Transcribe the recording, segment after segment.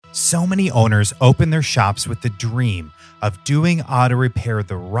So many owners open their shops with the dream of doing auto repair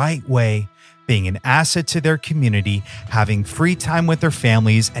the right way, being an asset to their community, having free time with their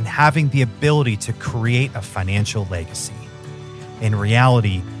families, and having the ability to create a financial legacy. In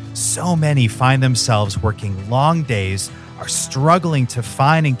reality, so many find themselves working long days, are struggling to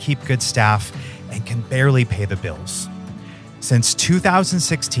find and keep good staff, and can barely pay the bills. Since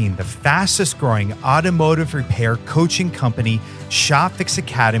 2016, the fastest growing automotive repair coaching company, ShopFix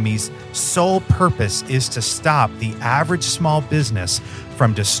Academy's sole purpose is to stop the average small business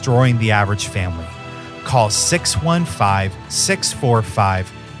from destroying the average family. Call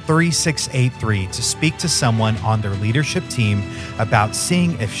 615-645-3683 to speak to someone on their leadership team about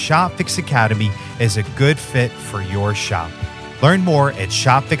seeing if ShopFix Academy is a good fit for your shop. Learn more at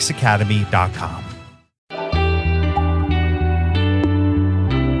shopfixacademy.com.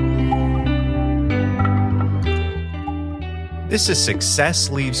 This is Success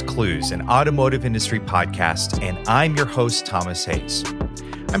Leaves Clues, an automotive industry podcast, and I'm your host, Thomas Hayes.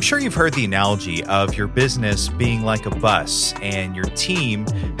 I'm sure you've heard the analogy of your business being like a bus and your team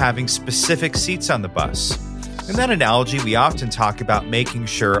having specific seats on the bus. In that analogy, we often talk about making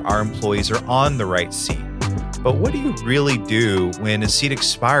sure our employees are on the right seat. But what do you really do when a seat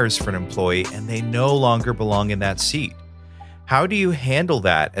expires for an employee and they no longer belong in that seat? How do you handle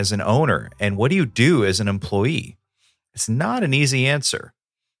that as an owner, and what do you do as an employee? It's not an easy answer.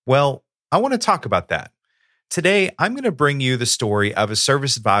 Well, I want to talk about that. Today, I'm going to bring you the story of a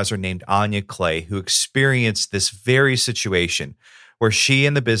service advisor named Anje Clay who experienced this very situation where she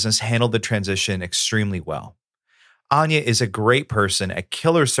and the business handled the transition extremely well. Anje is a great person, a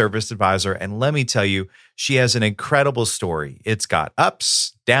killer service advisor, and let me tell you, she has an incredible story. It's got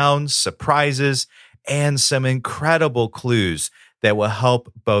ups, downs, surprises, and some incredible clues that will help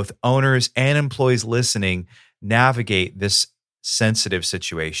both owners and employees listening navigate this sensitive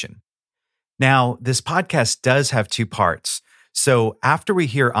situation. Now, this podcast does have two parts. So after we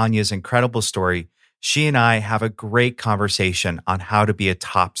hear Anje's incredible story, she and I have a great conversation on how to be a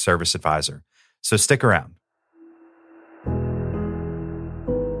top service advisor. So stick around.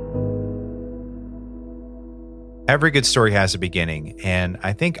 Every good story has a beginning, and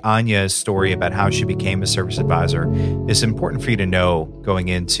I think Anje's story about how she became a service advisor is important for you to know going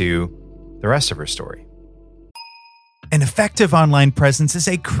into the rest of her story. An effective online presence is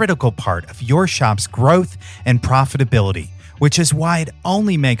a critical part of your shop's growth and profitability, which is why it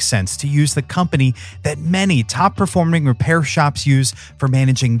only makes sense to use the company that many top-performing repair shops use for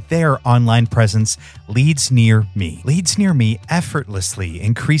managing their online presence, Leads Near Me. Leads Near Me effortlessly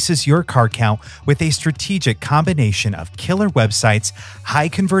increases your car count with a strategic combination of killer websites,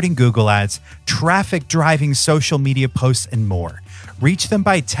 high-converting Google ads, traffic-driving social media posts, and more. Reach them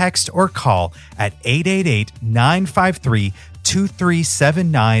by text or call at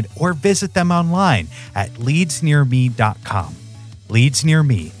 888-953-2379 or visit them online at leadsnearme.com. Leads Near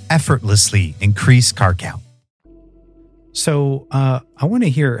Me, effortlessly increase car count. So I want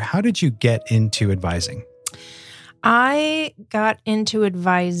to hear, how did you get into advising? I got into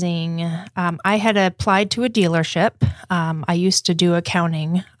advising. I had applied to a dealership. I used to do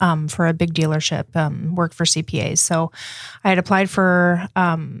accounting for a big dealership, work for CPAs. So I had applied for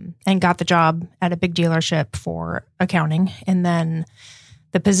and got the job at a big dealership for accounting. And then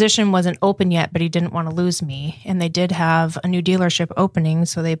the position wasn't open yet, but he didn't want to lose me. And they did have a new dealership opening.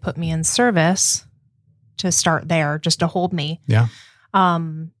 So they put me in service to start there, just to hold me. Yeah.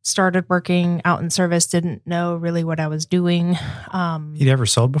 Started working out in service, didn't know really what I was doing. You'd ever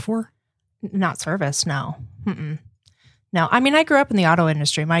sold before? Not service, no. Mm-mm. No, I mean, I grew up in the auto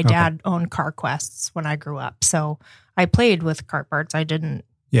industry. My dad owned Car Quests when I grew up. So I played with car parts. I didn't,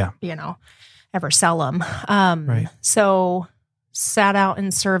 ever sell them. Right. So sat out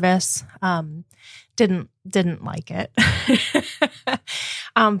in service, didn't like it.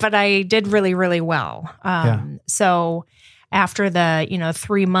 But I did really, really well. So after the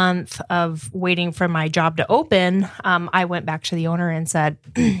 3 month of waiting for my job to open, I went back to the owner and said,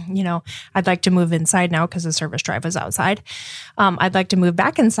 I'd like to move inside now because the service drive was outside. I'd like to move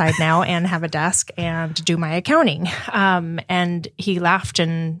back inside now and have a desk and do my accounting. And he laughed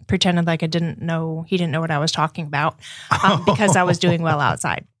and pretended like he didn't know what I was talking about because I was doing well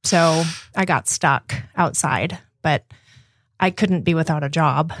outside. So I got stuck outside, but I couldn't be without a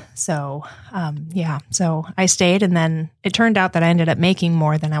job. So, so I stayed, and then it turned out that I ended up making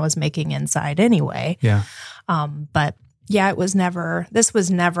more than I was making inside anyway. Yeah. But yeah, this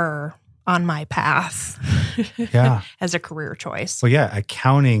was never on my path as a career choice. Well, yeah.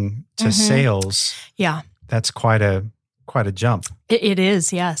 Accounting to sales. Yeah. That's quite a jump. It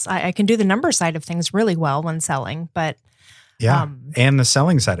is. Yes. I can do the number side of things really well when selling, but Yeah. And the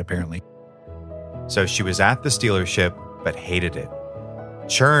selling side, apparently. So she was at this dealership, but hated it.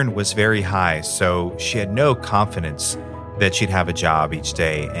 Churn was very high, so she had no confidence that she'd have a job each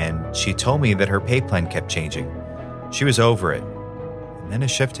day, and she told me that her pay plan kept changing. She was over it. And then a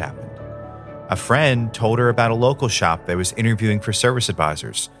shift happened. A friend told her about a local shop that was interviewing for service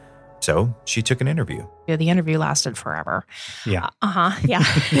advisors. So she took an interview. Yeah, the interview lasted forever. Yeah. Yeah.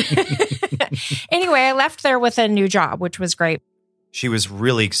 Anyway, I left there with a new job, which was great. She was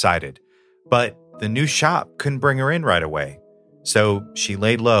really excited, but the new shop couldn't bring her in right away. So she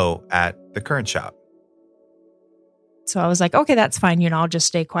laid low at the current shop. So I was like, okay, that's fine. I'll just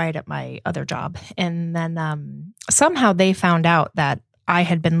stay quiet at my other job. And then somehow they found out that I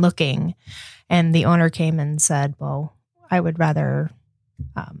had been looking, and the owner came and said, well, I would rather,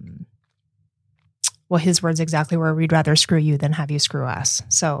 his words exactly were, we'd rather screw you than have you screw us.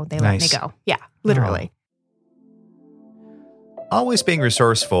 So they let me go. Yeah, literally. Always being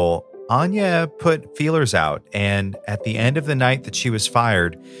resourceful, Anja put feelers out, and at the end of the night that she was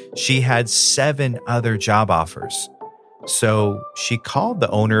fired, she had 7 other job offers. So she called the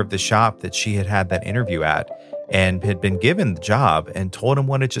owner of the shop that she had that interview at and had been given the job and told him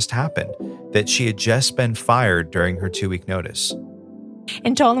what had just happened, that she had just been fired during her 2-week notice.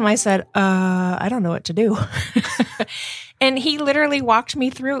 And told him, I said, I don't know what to do. And he literally walked me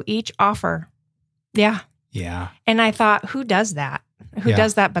through each offer. Yeah. Yeah. And I thought, who does that? Who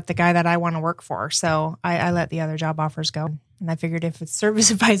does that but the guy that I want to work for? So I let the other job offers go. And I figured if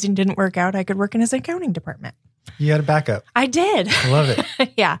service advising didn't work out, I could work in his accounting department. You had a backup. I did. I love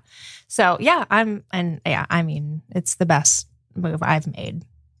it. Yeah. So it's the best move I've made.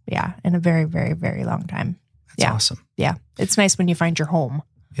 Yeah. In a very, very, very long time. That's awesome. Yeah. It's nice when you find your home.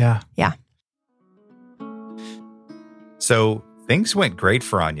 Yeah. Yeah. So things went great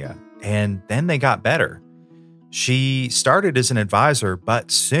for Anja, and then they got better. She started as an advisor,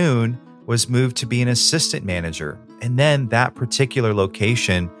 but soon was moved to be an assistant manager. And then that particular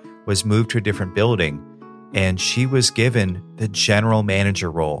location was moved to a different building, and she was given the general manager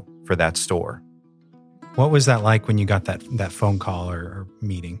role for that store. What was that like when you got that phone call or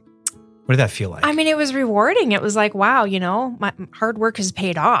meeting? What did that feel like? I mean, it was rewarding. It was like, wow, my hard work has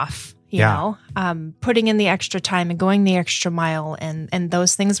paid off. You know, putting in the extra time and going the extra mile, and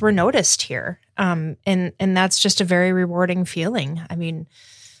those things were noticed here. And that's just a very rewarding feeling. I mean,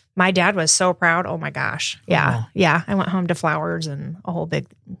 my dad was so proud. Oh my gosh. Yeah. Oh. Yeah. I went home to flowers and a whole big,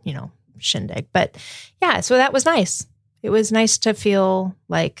 shindig. But yeah, so that was nice. It was nice to feel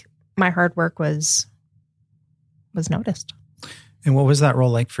like my hard work was noticed. And what was that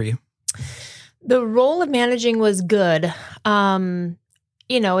role like for you? The role of managing was good.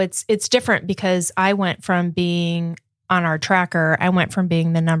 It's different because I went from being on our tracker, I went from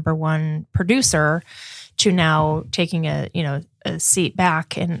being the number one producer to now taking a seat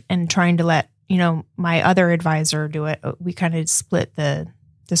back and trying to let, my other advisor do it. We kind of split the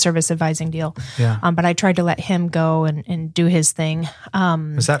service advising deal. Yeah. But I tried to let him go and do his thing.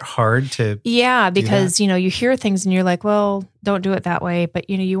 Was that hard to? Yeah, because, you hear things and you're like, well, don't do it that way. But,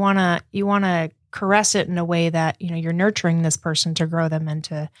 you want to caress it in a way that, you're nurturing this person to grow them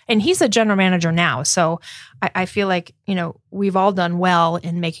and he's a general manager now. So I feel like, we've all done well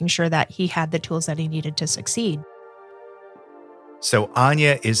in making sure that he had the tools that he needed to succeed. So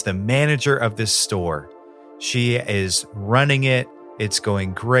Anja is the manager of this store. She is running it. It's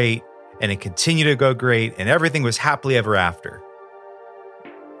going great, and it continued to go great, and everything was happily ever after.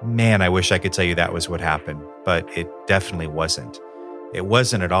 Man, I wish I could tell you that was what happened, but it definitely wasn't. It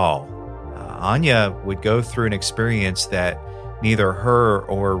wasn't at all. Anja would go through an experience that neither her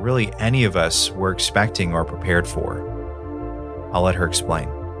or really any of us were expecting or prepared for. I'll let her explain.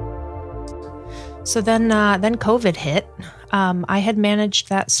 So then COVID hit. I had managed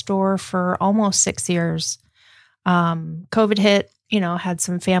that store for almost 6 years. COVID hit, had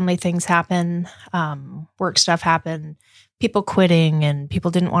some family things happen, work stuff happen, people quitting and people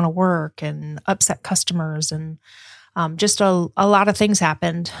didn't want to work and upset customers and just a lot of things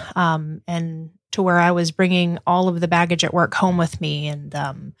happened. And to where I was bringing all of the baggage at work home with me.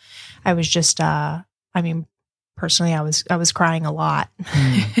 And I was just, personally, I was crying a lot.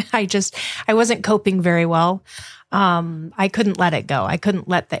 I wasn't coping very well. I couldn't let it go. I couldn't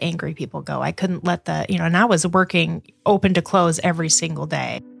let the angry people go. I couldn't let and I was working open to close every single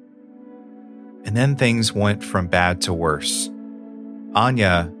day. And then things went from bad to worse.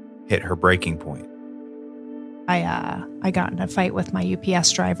 Anja hit her breaking point. I got in a fight with my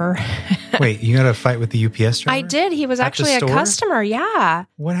UPS driver. Wait, you got a fight with the UPS driver? I did. He was actually a customer. Yeah.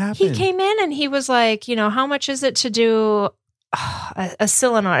 What happened? He came in and he was like, how much is it to do a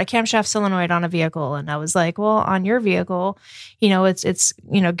solenoid, a camshaft solenoid on a vehicle. And I was like, well, on your vehicle, it's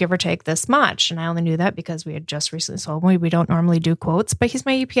give or take this much. And I only knew that because we had just recently sold one. We don't normally do quotes, but he's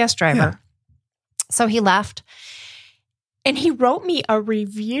my UPS driver. Yeah. So he left and he wrote me a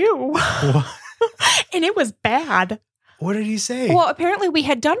review and it was bad. What did he say? Well, apparently we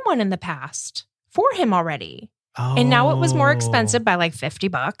had done one in the past for him already. Oh. And now it was more expensive by like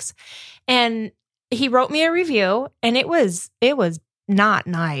 $50. And he wrote me a review and it was not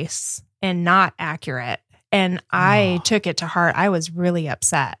nice and not accurate. And I took it to heart. I was really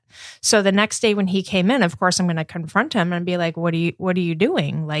upset. So the next day when he came in, of course, I'm going to confront him and be like, what are you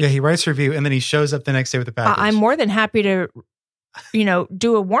doing? Like, yeah, he writes a review and then he shows up the next day with the package. I'm more than happy to,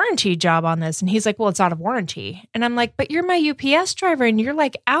 do a warranty job on this. And he's like, well, it's out of warranty. And I'm like, but you're my UPS driver and you're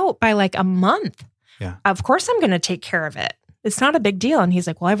like out by like a month. Yeah. Of course I'm going to take care of it. It's not a big deal. And he's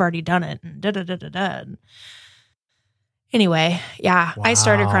like, well, I've already done it. And da-da-da-da-da. Anyway, yeah, wow. I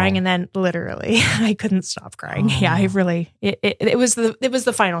started crying and then literally I couldn't stop crying. Oh. Yeah, it was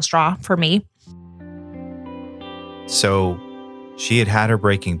the final straw for me. So she had her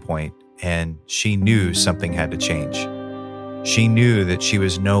breaking point and she knew something had to change. She knew that she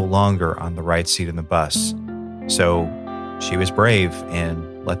was no longer on the right seat in the bus. So she was brave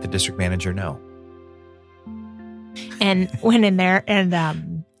and let the district manager know. And went in there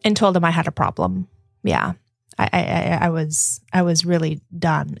and told him I had a problem. Yeah. I was really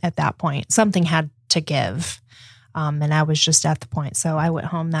done at that point. Something had to give. And I was just at the point. So I went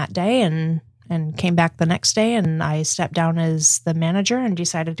home that day and came back the next day and I stepped down as the manager and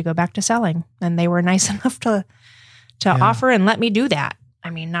decided to go back to selling. And they were nice enough to offer and let me do that. I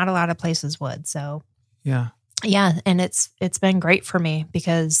mean, not a lot of places would. So yeah. And it's been great for me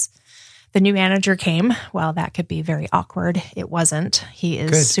because the new manager came. Well, that could be very awkward. It wasn't. He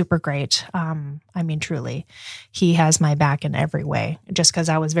is super great. I mean, truly, he has my back in every way, just because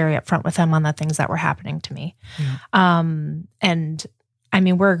I was very upfront with him on the things that were happening to me. Yeah. And I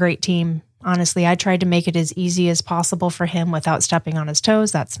mean, we're a great team. Honestly, I tried to make it as easy as possible for him without stepping on his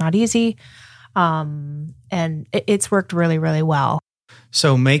toes. That's not easy. And it's worked really, really well.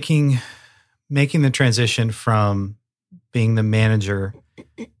 So making the transition from being the manager,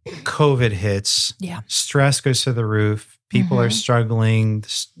 COVID hits, stress goes to the roof, people are struggling,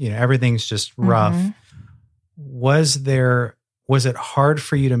 everything's just rough. Was it hard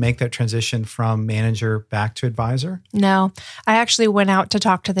for you to make that transition from manager back to advisor? No, I actually went out to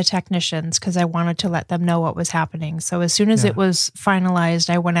talk to the technicians because I wanted to let them know what was happening. So as soon as it was finalized,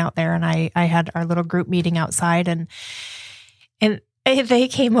 I went out there and I had our little group meeting outside and they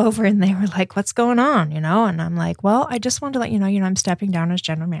came over and they were like, what's going on? And I'm like, well, I just wanted to let you know, I'm stepping down as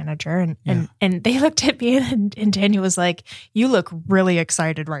general manager. And they looked at me and Daniel was like, you look really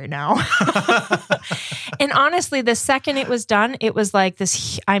excited right now. And honestly, the second it was done, it was like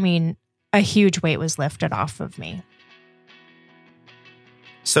this, a huge weight was lifted off of me.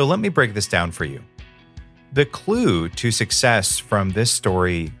 So let me break this down for you. The clue to success from this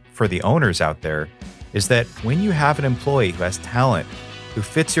story for the owners out there is that when you have an employee who has talent, who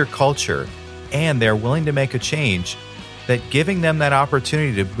fits your culture, and they're willing to make a change, that giving them that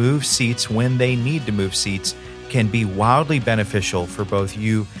opportunity to move seats when they need to move seats can be wildly beneficial for both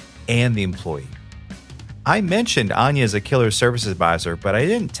you and the employee. I mentioned Anje as a killer service advisor, but I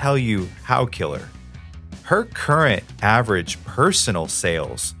didn't tell you how killer. Her current average personal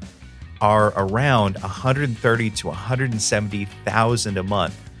sales are around $130,000 to $170,000 a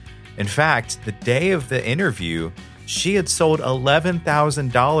month. In fact, the day of the interview, she had sold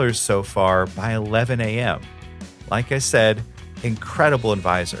 $11,000 so far by 11 a.m. Like I said, incredible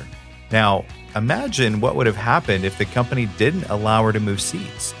advisor. Now, imagine what would have happened if the company didn't allow her to move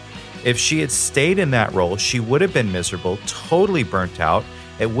seats. If she had stayed in that role, she would have been miserable, totally burnt out.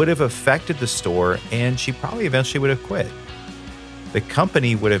 It would have affected the store, and she probably eventually would have quit. The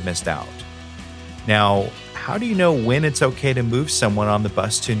company would have missed out. Now, how do you know when it's okay to move someone on the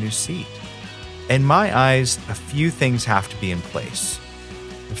bus to a new seat? In my eyes, a few things have to be in place.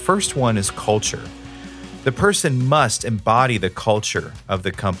 The first one is culture. The person must embody the culture of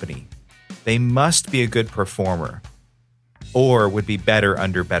the company. They must be a good performer, or would be better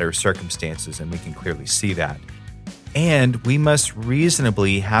under better circumstances, and we can clearly see that. And we must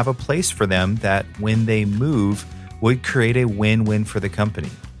reasonably have a place for them that when they move would create a win-win for the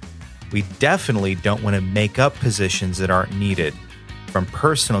company. We definitely don't want to make up positions that aren't needed. From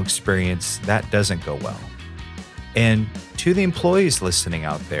personal experience, that doesn't go well. And to the employees listening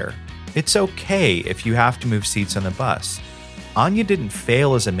out there, it's okay if you have to move seats on the bus. Anje didn't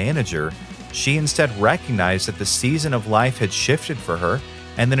fail as a manager. She instead recognized that the season of life had shifted for her,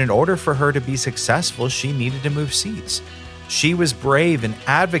 and that in order for her to be successful, she needed to move seats. She was brave and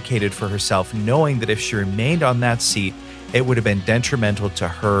advocated for herself, knowing that if she remained on that seat, it would have been detrimental to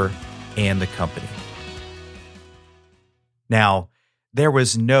her and the company. Now, there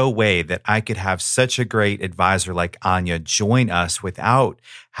was no way that I could have such a great advisor like Anja join us without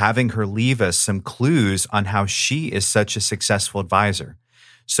having her leave us some clues on how she is such a successful advisor.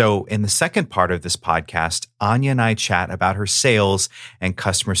 So in the second part of this podcast, Anja and I chat about her sales and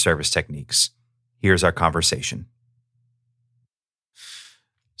customer service techniques. Here's our conversation.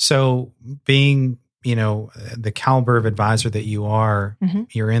 So being, the caliber of advisor that you are,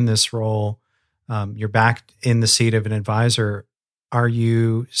 you're in this role, you're back in the seat of an advisor.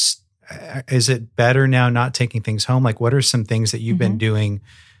 Is it better now not taking things home? Like, what are some things that you've been doing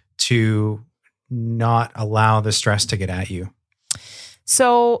to not allow the stress to get at you?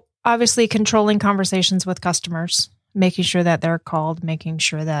 So obviously controlling conversations with customers, making sure that they're called, making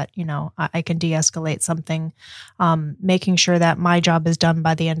sure that, I can de-escalate something, making sure that my job is done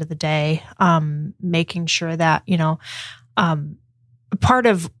by the end of the day, making sure that, part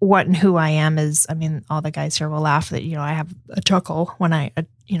of what and who I am is, all the guys here will laugh that, I have a chuckle when I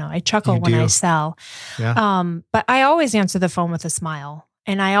chuckle when I sell. Yeah. But I always answer the phone with a smile.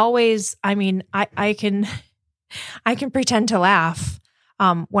 And I always, I can pretend to laugh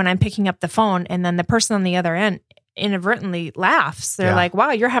when I'm picking up the phone, and then the person on the other end inadvertently laughs. They're like,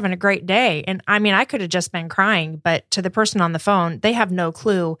 wow, you're having a great day. And I could have just been crying, but to the person on the phone, they have no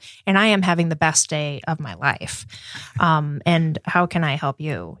clue. And I am having the best day of my life. And how can I help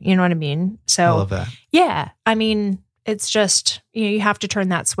you? You know what I mean? So, I love that. Yeah. It's just, you have to turn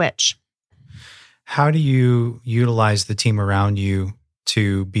that switch. How do you utilize the team around you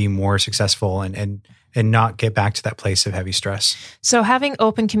to be more successful and not get back to that place of heavy stress? So having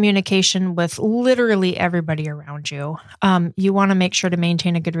open communication with literally everybody around you. You want to make sure to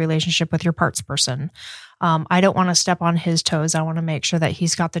maintain a good relationship with your parts person. I don't want to step on his toes. I want to make sure that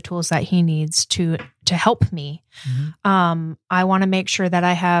he's got the tools that he needs to help me. I want to make sure that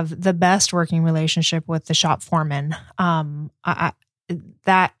I have the best working relationship with the shop foreman.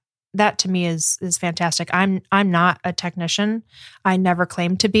 That to me is fantastic. I'm not a technician. I never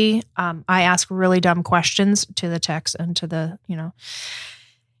claimed to be. I ask really dumb questions to the techs and to the,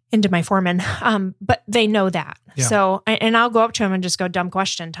 into my foreman. But they know that. Yeah. So, and I'll go up to him and just go, dumb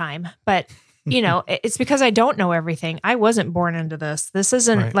question time. But, it's because I don't know everything. I wasn't born into this. This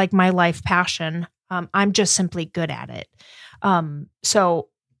isn't like my life passion. I'm just simply good at it. So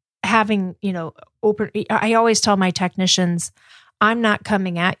having, open, I always tell my technicians, I'm not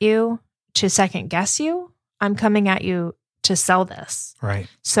coming at you to second guess you. I'm coming at you to sell this. Right.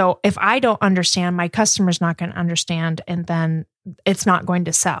 So if I don't understand, my customer's not going to understand, and then it's not going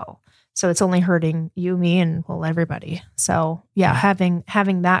to sell. So it's only hurting you, me, and everybody. So having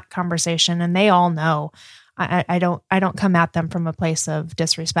that conversation, and they all know I don't come at them from a place of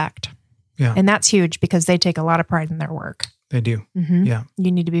disrespect. Yeah. And that's huge because they take a lot of pride in their work. They do. Mm-hmm. Yeah.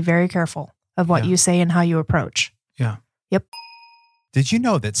 You need to be very careful of what you say and how you approach. Yeah. Yep. Did you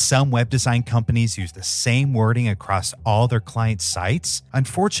know that some web design companies use the same wording across all their client sites?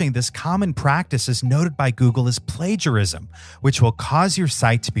 Unfortunately, this common practice is noted by Google as plagiarism, which will cause your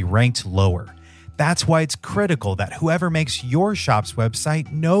site to be ranked lower. That's why it's critical that whoever makes your shop's website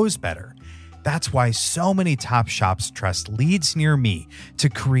knows better. That's why so many top shops trust Leads Near Me to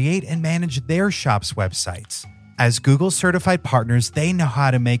create and manage their shop's websites. As Google certified partners, they know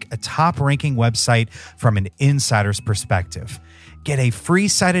how to make a top-ranking website from an insider's perspective. Get a free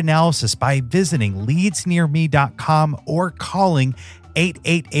site analysis by visiting leadsnearme.com or calling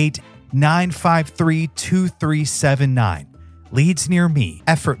 888-953-2379. Leads Near Me,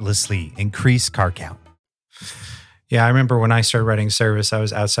 effortlessly increase car count. Yeah, I remember when I started writing service, I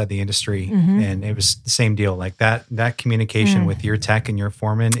was outside the industry, and it was the same deal. Like that communication with your tech and your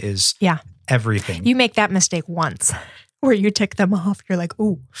foreman is everything. You make that mistake once where you tick them off. You're like,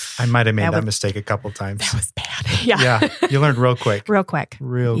 ooh. I might have made that mistake a couple times. That was bad. Yeah. Yeah. You learned real quick. Real quick.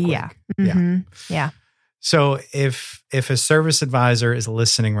 Yeah. Mm-hmm. Yeah. So if a service advisor is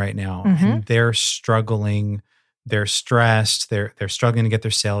listening right now and they're struggling, they're stressed, they're struggling to get their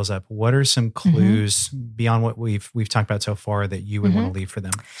sales up, what are some clues beyond what we've talked about so far that you would want to leave for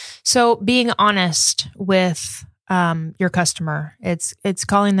them? So being honest with your customer, it's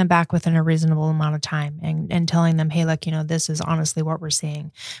calling them back within a reasonable amount of time and telling them, hey, look, this is honestly what we're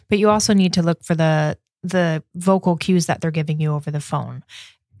seeing. But you also need to look for the vocal cues that they're giving you over the phone.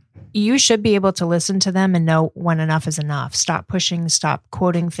 You should be able to listen to them and know when enough is enough. Stop pushing, stop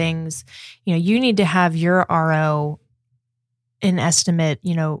quoting things. You need to have your RO, an estimate,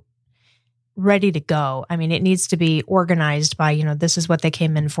 ready to go. I mean, it needs to be organized by, this is what they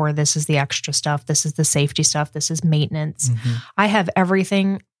came in for. This is the extra stuff. This is the safety stuff. This is maintenance. Mm-hmm. I have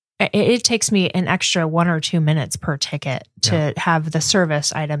everything. It takes me an extra 1 or 2 minutes per ticket to have the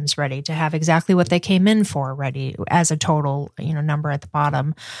service items ready, to have exactly what they came in for ready as a total, number at the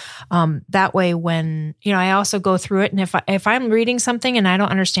bottom. That way, when, I also go through it, and if I'm reading something and I don't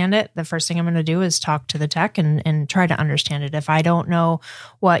understand it, the first thing I'm going to do is talk to the tech and try to understand it. If I don't know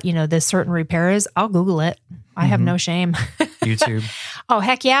what, this certain repair is, I'll Google it. I have no shame. YouTube. Oh,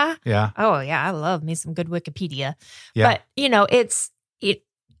 heck yeah. Yeah. Oh yeah. I love me some good Wikipedia. Yeah. But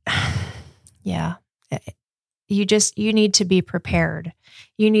yeah. You need to be prepared.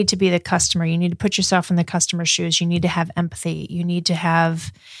 You need to be the customer. You need to put yourself in the customer's shoes. You need to have empathy. You need to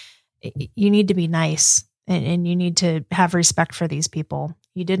be nice, and you need to have respect for these people.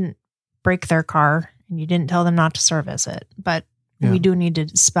 You didn't break their car and you didn't tell them not to service it, but we do need to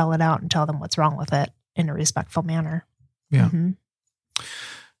spell it out and tell them what's wrong with it in a respectful manner. Yeah. Mm-hmm.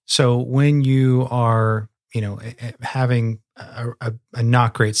 So when you are, having a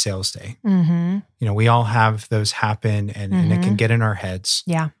not great sales day, we all have those happen and it can get in our heads.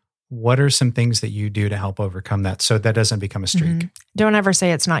 Yeah. What are some things that you do to help overcome that so that doesn't become a streak? Don't ever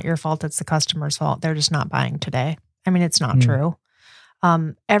say it's not your fault. It's the customer's fault. They're just not buying today. I mean, it's not true.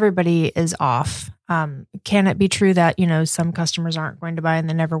 Everybody is off. Can it be true that, some customers aren't going to buy and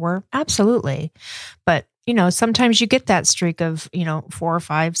they never were? Absolutely. But, sometimes you get that streak of, 4,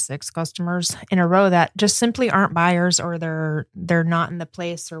 5, 6 customers in a row that just simply aren't buyers, or they're not in the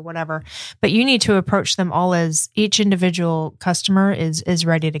place or whatever. But you need to approach them all as each individual customer is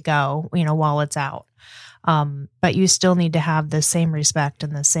ready to go, while it's out. But you still need to have the same respect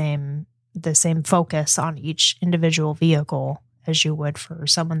and the same focus on each individual vehicle as you would for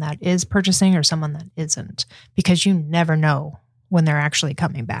someone that is purchasing or someone that isn't, because you never know when they're actually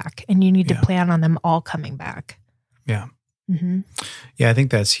coming back, and you need to plan on them all coming back. Yeah. Mm-hmm. Yeah. I think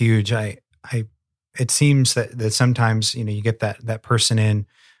that's huge. It seems that sometimes, you get that person in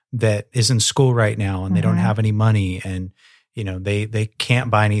that is in school right now and they don't have any money, and, they can't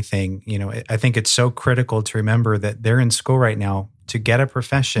buy anything. I think it's so critical to remember that they're in school right now to get a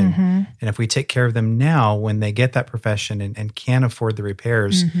profession. And if we take care of them now, when they get that profession and can afford the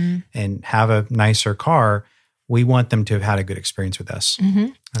repairs and have a nicer car, we want them to have had a good experience with us.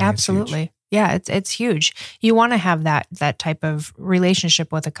 Absolutely. Yeah, it's huge. You want to have that type of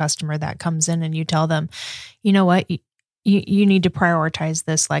relationship with a customer that comes in and you tell them, you know what, you need to prioritize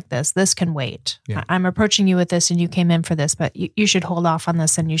this like this. This can wait. Yeah. I'm approaching you with this and you came in for this, but you should hold off on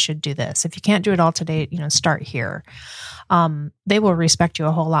this and you should do this. If you can't do it all today, start here. They will respect you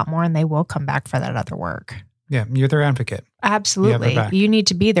a whole lot more, and they will come back for that other work. Yeah, you're their advocate. Absolutely. You need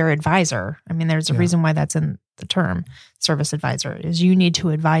to be their advisor. I mean, there's a reason why that's in the term service advisor, is you need to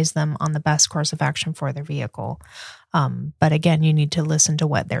advise them on the best course of action for their vehicle. But again, you need to listen to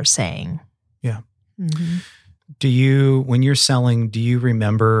what they're saying. Yeah. When you're selling, do you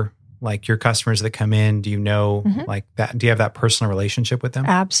remember like your customers that come in? Do you know like that? Do you have that personal relationship with them?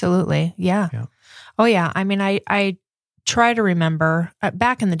 Absolutely. Yeah. Oh yeah. I mean, I try to remember.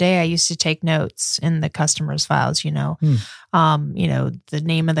 Back in the day, I used to take notes in the customers' files. The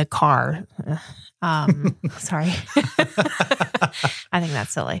name of the car. Sorry, I think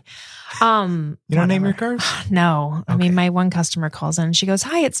that's silly. You don't name your cars? No. Okay. I mean, my one customer calls in and she goes,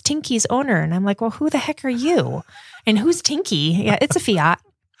 "Hi, it's Tinky's owner," and I'm like, "Well, who the heck are you? And who's Tinky?" Yeah, it's a Fiat.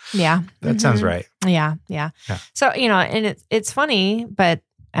 Yeah, that sounds right. Yeah. So and it's funny, but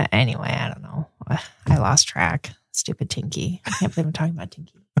anyway, I don't know. I lost track. Stupid Tinky. I can't believe I'm talking about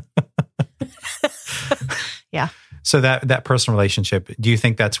Tinky. Yeah. So that personal relationship, do you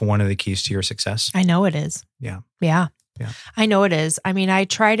think that's one of the keys to your success? I know it is. Yeah. I know it is. I mean, I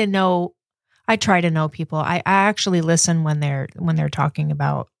try to know people. I actually listen when they're talking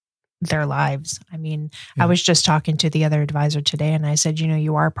about their lives. I mean, I was just talking to the other advisor today, and I said,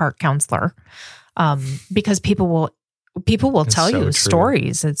 you are part counselor, because people will tell you true.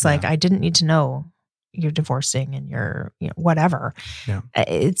 Stories. It's like, I didn't need to know you're divorcing and you're, whatever. Yeah.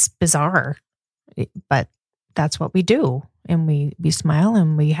 It's bizarre, but that's what we do. And we smile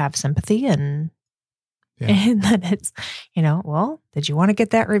and we have sympathy, and then it's, well, did you want to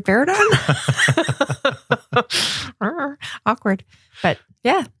get that repair done? Awkward. But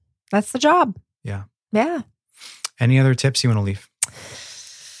yeah, that's the job. Yeah. Yeah. Any other tips you want to leave?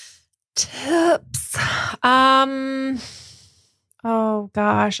 Tips. Oh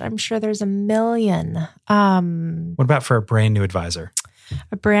gosh, I'm sure there's a million. What about for a brand new advisor?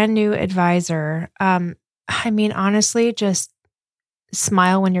 A brand new advisor. I mean, honestly, just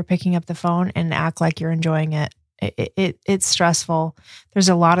smile when you're picking up the phone and act like you're enjoying it. It's stressful. There's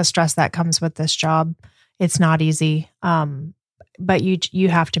a lot of stress that comes with this job. It's not easy. But you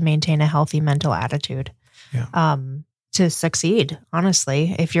have to maintain a healthy mental attitude to succeed.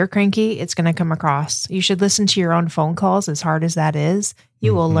 Honestly, if you're cranky, it's going to come across. You should listen to your own phone calls, as hard as that is.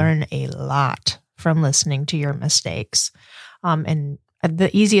 You will learn a lot from listening to your mistakes. And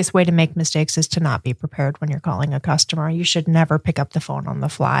the easiest way to make mistakes is to not be prepared when you're calling a customer. You should never pick up the phone on the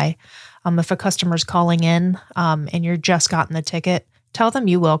fly. If a customer's calling in and you're just gotten the ticket, tell them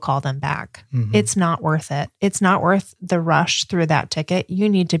you will call them back. It's not worth it. It's not worth the rush through that ticket. You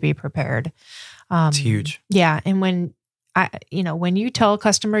need to be prepared. It's huge. Yeah. And when you tell a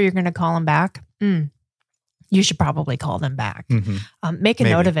customer you're going to call them back, you should probably call them back. Make a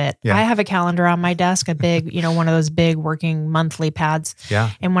note of it. Yeah. I have a calendar on my desk, a big, one of those big working monthly pads.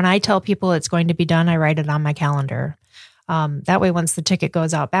 Yeah. And when I tell people it's going to be done, I write it on my calendar. That way, once the ticket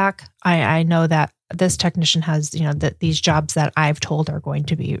goes out back, I know that this technician has, that these jobs that I've told are going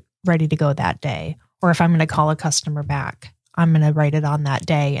to be ready to go that day. Or if I'm going to call a customer back, I'm going to write it on that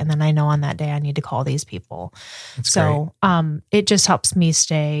day. And then I know on that day I need to call these people. That's so it just helps me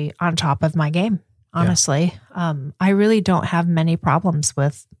stay on top of my game. Honestly, I really don't have many problems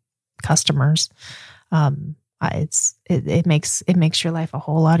with customers. It makes your life a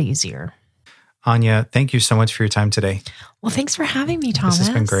whole lot easier. Anja, thank you so much for your time today. Well, thanks for having me, Thomas. This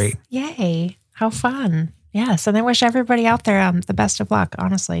has been great. Yay. How fun. Yes. And I wish everybody out there the best of luck,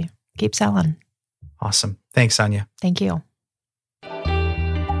 honestly. Keep selling. Awesome. Thanks, Anja. Thank you.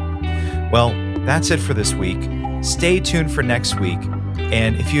 Well, that's it for this week. Stay tuned for next week.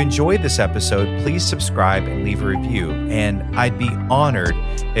 And if you enjoyed this episode, please subscribe and leave a review. And I'd be honored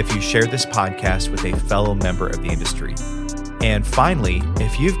if you share this podcast with a fellow member of the industry. And finally,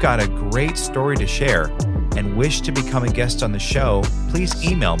 if you've got a great story to share and wish to become a guest on the show, please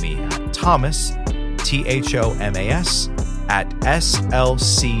email me at Thomas, THOMAS, at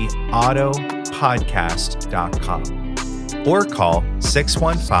slcautopodcast.com or call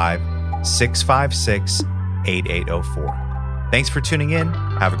 615-656-8804. Thanks for tuning in.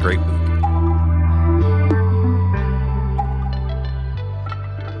 Have a great week.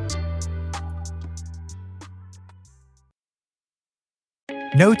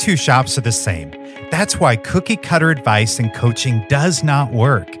 No two shops are the same. That's why cookie cutter advice and coaching does not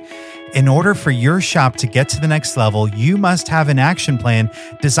work. In order for your shop to get to the next level, you must have an action plan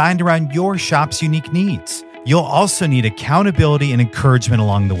designed around your shop's unique needs. You'll also need accountability and encouragement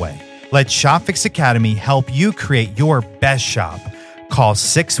along the way. Let ShopFix Academy help you create your best shop. Call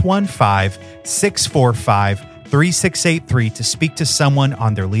 615-645-3683 to speak to someone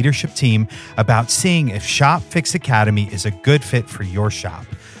on their leadership team about seeing if ShopFix Academy is a good fit for your shop.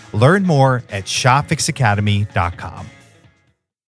 Learn more at shopfixacademy.com.